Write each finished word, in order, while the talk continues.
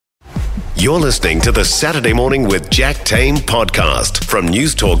You're listening to the Saturday Morning with Jack Tame podcast from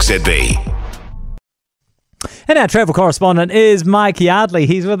News Talk ZB. And our travel correspondent is Mike Yardley.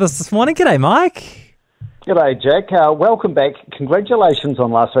 He's with us this morning. G'day, Mike. G'day, Jack. Welcome back. Congratulations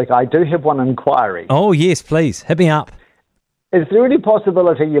on last week. I do have one inquiry. Oh, yes, please. Hit me up. Is there any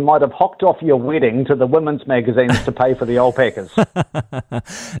possibility you might have hocked off your wedding to the women's magazines to pay for the alpacas?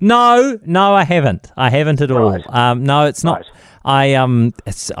 No, I haven't. I haven't at all. No, it's not. Right.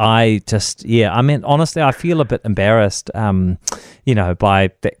 Honestly, I feel a bit embarrassed, by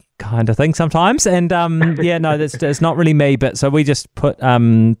that kind of thing sometimes. And it's not really me. But so we just put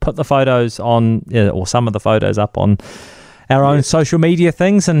the photos on, or some of the photos up on our own social media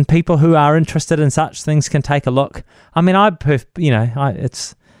things, and people who are interested in such things can take a look. I mean, I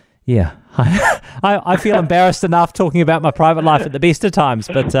feel embarrassed enough talking about my private life at the best of times,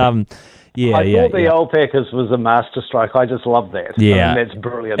 but I thought the alpacas was a masterstroke. I just love that. Yeah, that's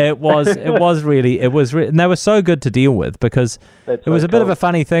brilliant. It was really, and they were so good to deal with because it was a bit of a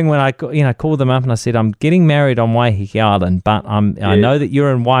funny thing when I called them up and I said, I'm getting married on Waiheke Island, but I know that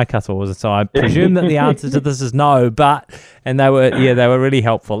you're in Waikato, so I presume that the answer to this is no. And they were really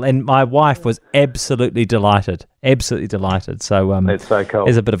helpful, and my wife was absolutely delighted. So that's so cool.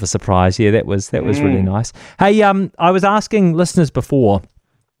 It's a bit of a surprise. Yeah, that was really nice. Hey, I was asking listeners before.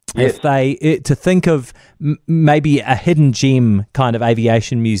 Yes. To think of maybe a hidden gem kind of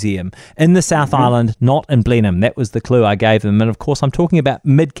aviation museum in the South Island, not in Blenheim. That was the clue I gave them. And of course, I'm talking about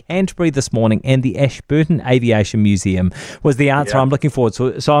Mid-Canterbury this morning, and the Ashburton Aviation Museum was the answer I'm looking forward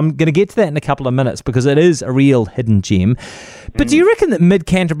to. So I'm going to get to that in a couple of minutes because it is a real hidden gem. But do you reckon that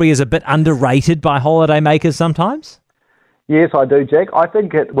Mid-Canterbury is a bit underrated by holidaymakers sometimes? Yes, I do, Jack. I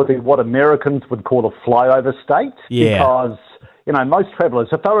think it would be what Americans would call a flyover state. Yeah. Because most travellers,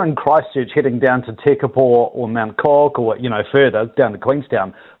 if they're in Christchurch heading down to Tekapo or Mount Cook or, further down to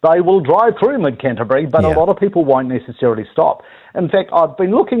Queenstown, they will drive through Mid-Canterbury, but a lot of people won't necessarily stop. In fact, I've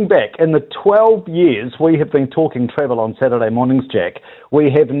been looking back. In the 12 years we have been talking travel on Saturday mornings, Jack, we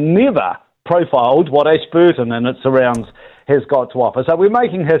have never profiled what Ashburton and its surrounds has got to offer. So we're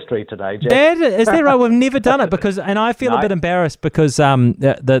making history today, Jack. Is that right? We've never done it and I feel a bit embarrassed because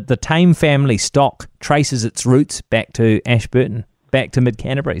the Tame family stock traces its roots back to Ashburton, back to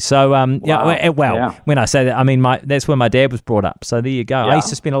Mid-Canterbury. So, when I say that, I mean that's where my dad was brought up. So there you go. Yeah. I used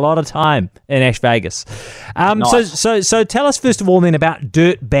to spend a lot of time in Ash Vegas. Nice. So tell us first of all then about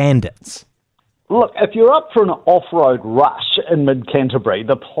Dirt Bandits. Look, if you're up for an off-road rush in Mid-Canterbury,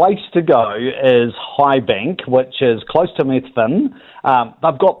 the place to go is Highbank, which is close to Methven.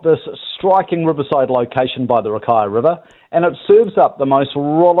 They've got this striking riverside location by the Rakaia River, and it serves up the most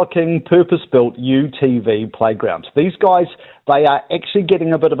rollicking, purpose-built UTV playgrounds. These guys, they are actually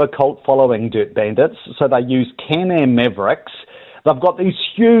getting a bit of a cult following, Dirt Bandits, so they use Can-Am Mavericks. They've got these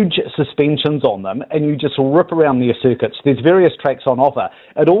huge suspensions on them, and you just rip around their circuits. There's various tracks on offer.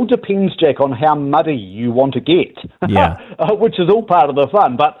 It all depends, Jack, on how muddy you want to get, which is all part of the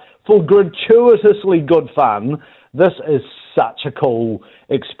fun. But for gratuitously good fun, this is such a cool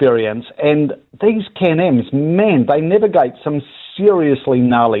experience. And these Can-Ams, man, they navigate some seriously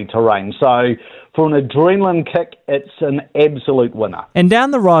gnarly terrain. So for an adrenaline kick, it's an absolute winner. And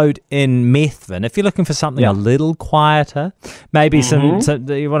down the road in Methven, if you're looking for something a little quieter, maybe some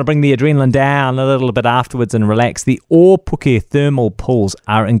you want to bring the adrenaline down a little bit afterwards and relax, the Ōpuke thermal pools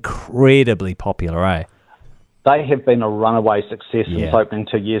are incredibly popular, eh? They have been a runaway success since opening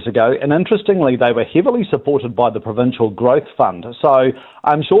 2 years ago. And interestingly, they were heavily supported by the Provincial Growth Fund. So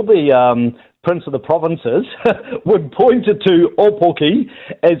I'm sure the Prince of the Provinces would point it to Ōpuke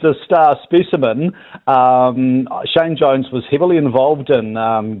as a star specimen. Shane Jones was heavily involved in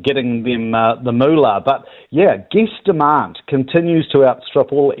getting them the moolah. But guest demand continues to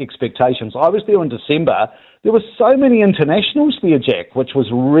outstrip all expectations. I was there in December. There were so many internationals there, Jack, which was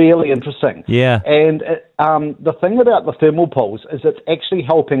really interesting. Yeah. And the thing about the thermal pools is it's actually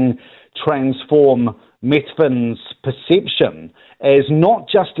helping transform Methven's perception as not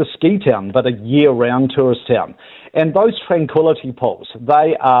just a ski town, but a year-round tourist town. And those tranquility pools,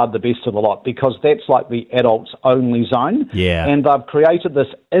 they are the best of the lot because that's like the adults-only zone. Yeah. And they've created this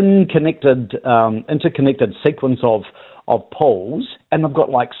interconnected sequence of pools, and they've got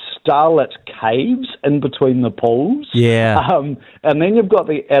like starlit caves in between the pools. Yeah. And then you've got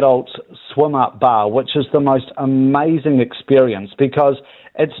the adults swim-up bar, which is the most amazing experience because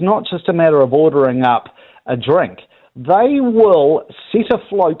it's not just a matter of ordering up a drink. They will set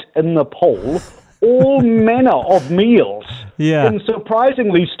afloat in the pool all manner of meals in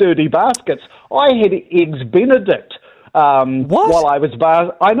surprisingly sturdy baskets. I had Eggs Benedict while I was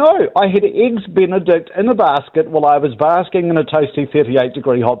I had Eggs Benedict in a basket while I was basking in a toasty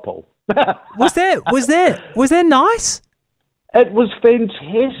 38-degree hot pool. Was that nice? It was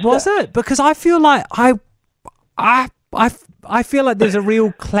fantastic. Was it? Because I feel like I feel like there's a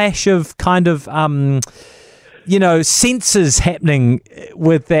real clash of kind of senses happening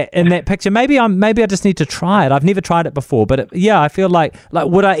with that in that picture. Maybe I just need to try it. I've never tried it before, but I feel like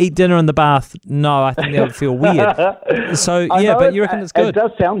would I eat dinner in the bath? No, I think that would feel weird. So but you reckon it's good? It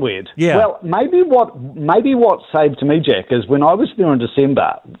does sound weird. Yeah. Well, maybe what saved me, Jack, is when I was there in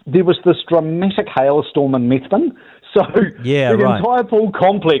December, there was this dramatic hailstorm in Methven. So the entire pool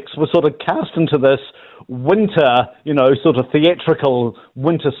complex was sort of cast into this winter, sort of theatrical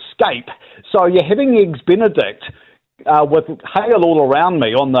winterscape. So you're having Eggs Benedict with hail all around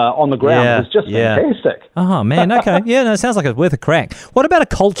me on the ground. It was just fantastic. Oh, man, okay. It sounds like it's worth a crack. What about a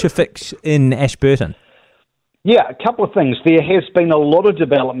culture fix in Ashburton? Yeah, a couple of things. There has been a lot of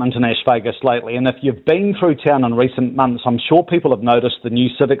development in Ash Vegas lately, and if you've been through town in recent months, I'm sure people have noticed the new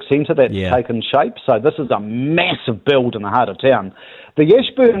Civic Centre that's taken shape. So this is a massive build in the heart of town. The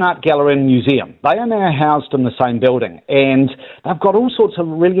Ashburton Art Gallery and Museum, they are now housed in the same building, and they've got all sorts of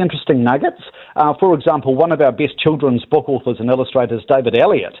really interesting nuggets. For example, one of our best children's book authors and illustrators, David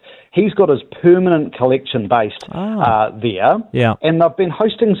Elliott, he's got his permanent collection based there, and they've been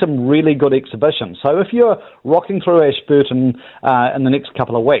hosting some really good exhibitions. So if you're rocking through Ashburton in the next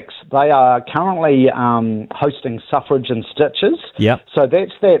couple of weeks, they are currently hosting Suffrage and Stitches. Yep. So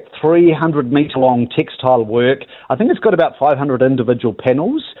that's that 300-metre long textile work. I think it's got about 500 individual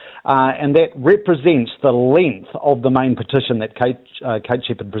panels, and that represents the length of the main petition that Kate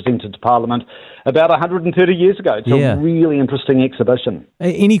Shepherd presented to Parliament about 130 years ago. It's a really interesting exhibition.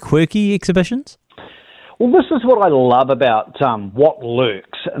 Any quirky exhibitions? Well, this is what I love about what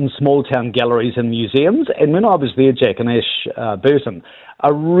lurks in small town galleries and museums. And when I was there, Jack, in Ashburton,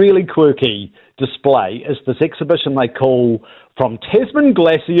 a really quirky display is this exhibition they call From Tasman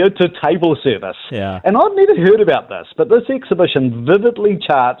Glacier to Table Service. Yeah. And I've never heard about this, but this exhibition vividly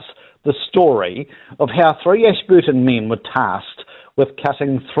charts the story of how 3 Ashburton men were tasked with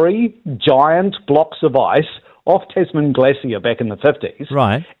cutting 3 giant blocks of ice off Tasman Glacier back in the 50s.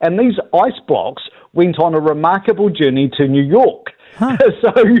 Right. And these ice blocks went on a remarkable journey to New York. Huh.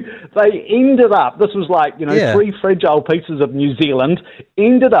 So they ended up, this was like, 3 fragile pieces of New Zealand,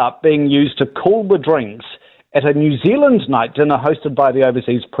 ended up being used to cool the drinks at a New Zealand night dinner hosted by the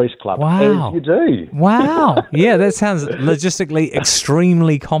Overseas Press Club. Wow. As you do. Wow. Yeah, that sounds logistically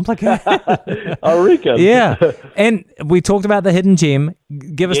extremely complicated. I reckon. Yeah. And we talked about the hidden gem.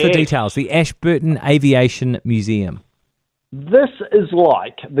 Give us the details. The Ashburton Aviation Museum. This is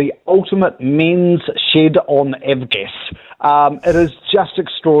like the ultimate men's shed on Avgas. It is just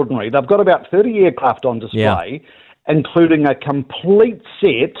extraordinary. They've got about 30 aircraft on display, including a complete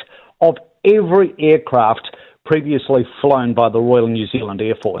set of every aircraft previously flown by the Royal New Zealand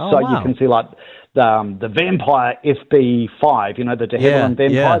Air Force. You can see like the Vampire FB5, the de Havilland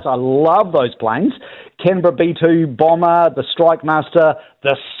Vampires. I love those planes. Canberra B-2 bomber, the Strike Master,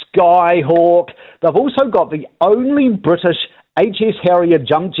 the Skyhawk. They've also got the only British HS Harrier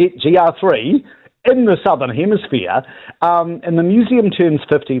jump jet GR3 in the Southern Hemisphere. And the museum turns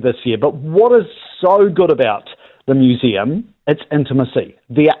 50 this year. But what is so good about the museum, it's intimacy.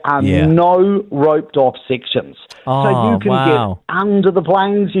 There are no roped off sections. So you can get under the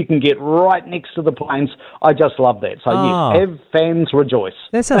planes, you can get right next to the planes. I just love that. So have fans rejoice.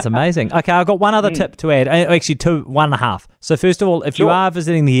 That sounds amazing. Okay, I've got one other tip to add. Actually, 1.5. So first of all, if you are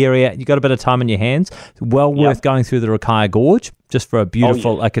visiting the area, you've got a bit of time on your hands, well worth going through the Rakaia Gorge, just for a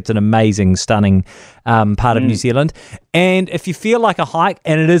beautiful, it's an amazing, stunning part of New Zealand. And if you feel like a hike,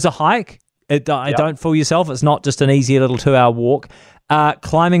 and it is a hike, don't fool yourself. It's not just an easy little 2-hour walk.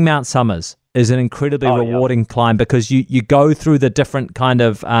 Climbing Mount Somers is an incredibly rewarding climb because you go through the different kind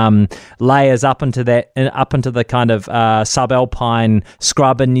of layers up into the kind of subalpine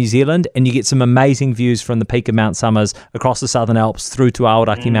scrub in New Zealand, and you get some amazing views from the peak of Mount Somers across the Southern Alps through to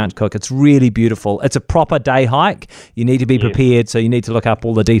Aoraki Mount Cook. It's really beautiful. It's a proper day hike. You need to be prepared, so you need to look up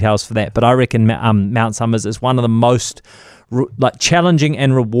all the details for that. But I reckon Mount Somers is one of the most challenging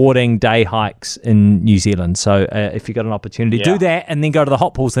and rewarding day hikes in New Zealand. So if you got an opportunity, do that and then go to the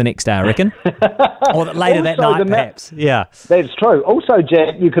hot pools the next day, I reckon. Or later that night, perhaps. That's true. Also,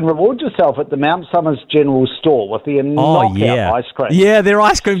 Jack, you can reward yourself at the Mount Somers General Store with their knockout ice cream. Yeah, their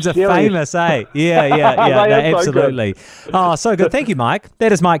ice creams are famous, eh? Yeah, absolutely. Oh, so good. Thank you, Mike.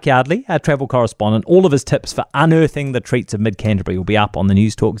 That is Mike Yardley, our travel correspondent. All of his tips for unearthing the treats of Mid-Canterbury will be up on the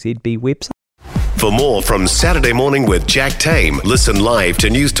News Talk ZB website. For more from Saturday Morning with Jack Tame, listen live to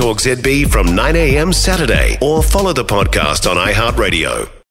News Talk ZB from 9 a.m. Saturday or follow the podcast on iHeartRadio.